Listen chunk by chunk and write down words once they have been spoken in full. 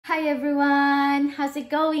Hi everyone! How's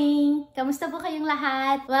it going? Kamusta po kayong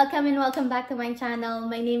lahat? Welcome and welcome back to my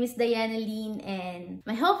channel. My name is Diana Lynn and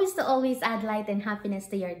my hope is to always add light and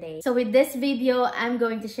happiness to your day. So with this video, I'm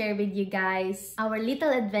going to share with you guys our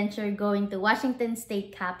little adventure going to Washington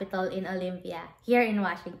State Capitol in Olympia, here in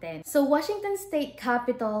Washington. So Washington State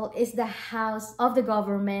Capitol is the house of the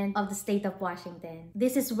government of the state of Washington.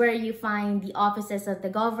 This is where you find the offices of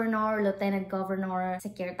the governor, lieutenant governor,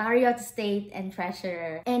 secretary of state, and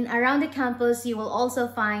treasurer. And around the campus, you will also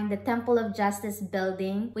find the Temple of Justice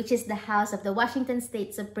building, which is the house of the Washington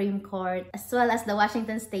State Supreme Court, as well as the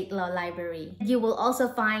Washington State Law Library. You will also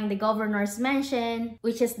find the governor's mansion,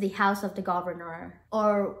 which is the house of the governor,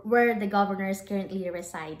 or where the governor is currently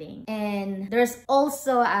residing. And there's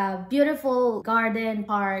also a beautiful garden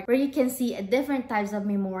park where you can see different types of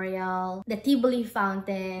memorial, the Tivoli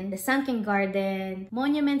Fountain, the Sunken Garden,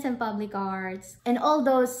 monuments and public arts, and all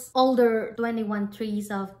those older 21 trees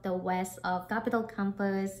of the west of Capitol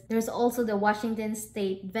Campus. There's also the Washington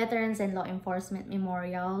State Veterans and Law Enforcement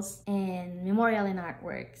Memorials and memorial and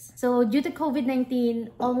artworks. So due to COVID-19,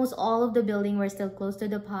 almost all of the buildings were still closed to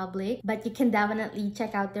the public, but you can definitely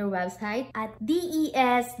check out their website at des.wa.gov,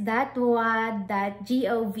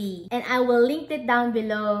 and I will link it down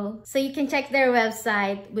below so you can check their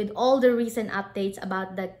website with all the recent updates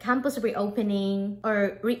about the campus reopening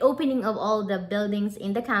or reopening of all the buildings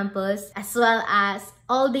in the campus, as well as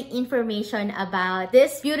all the information about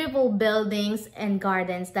these beautiful buildings and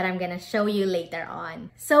gardens that I'm gonna show you later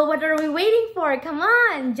on. So what are we waiting for? Come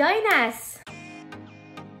on, join us!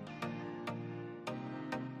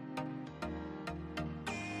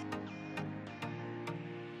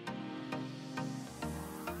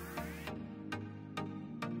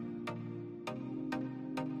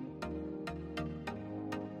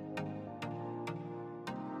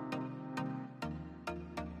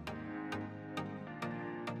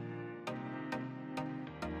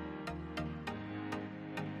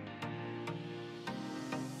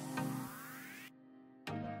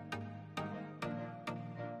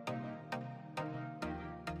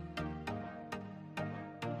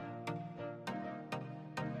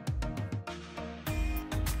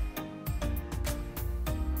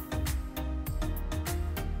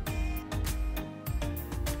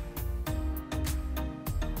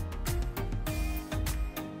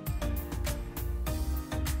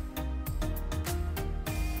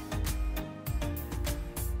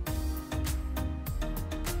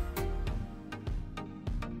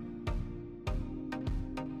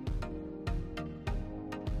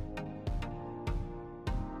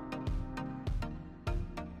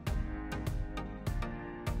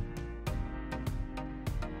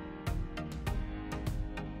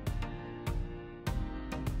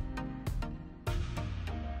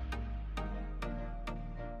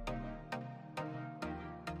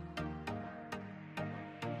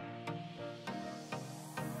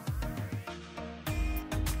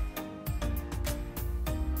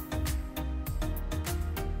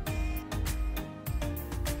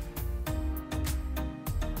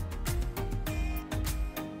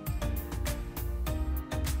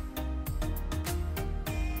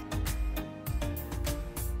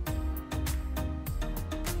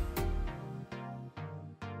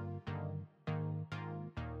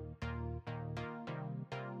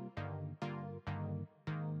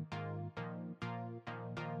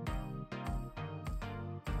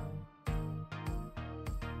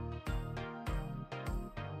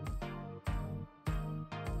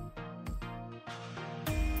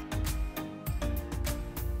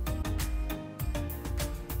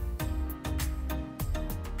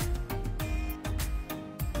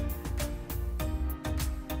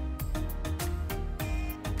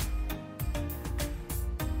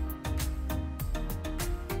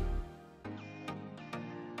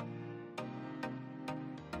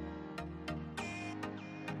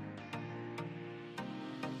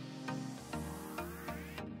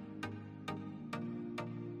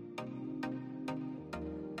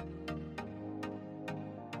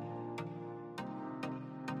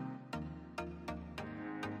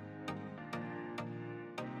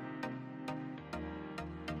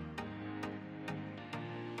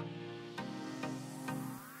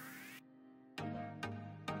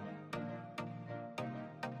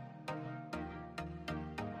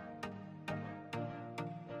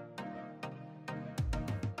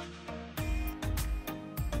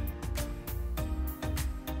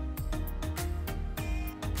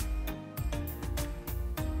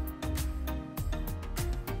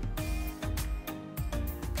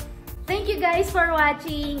 Thank you guys for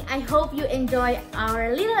watching. I hope you enjoy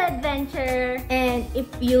our little adventure. And if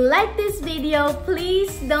you like this video,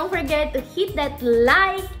 please don't forget to hit that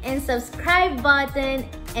like and subscribe button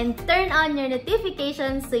and turn on your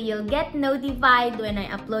notifications so you'll get notified when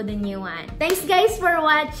I upload a new one. Thanks guys for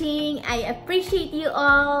watching. I appreciate you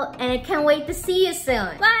all and I can't wait to see you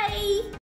soon. Bye!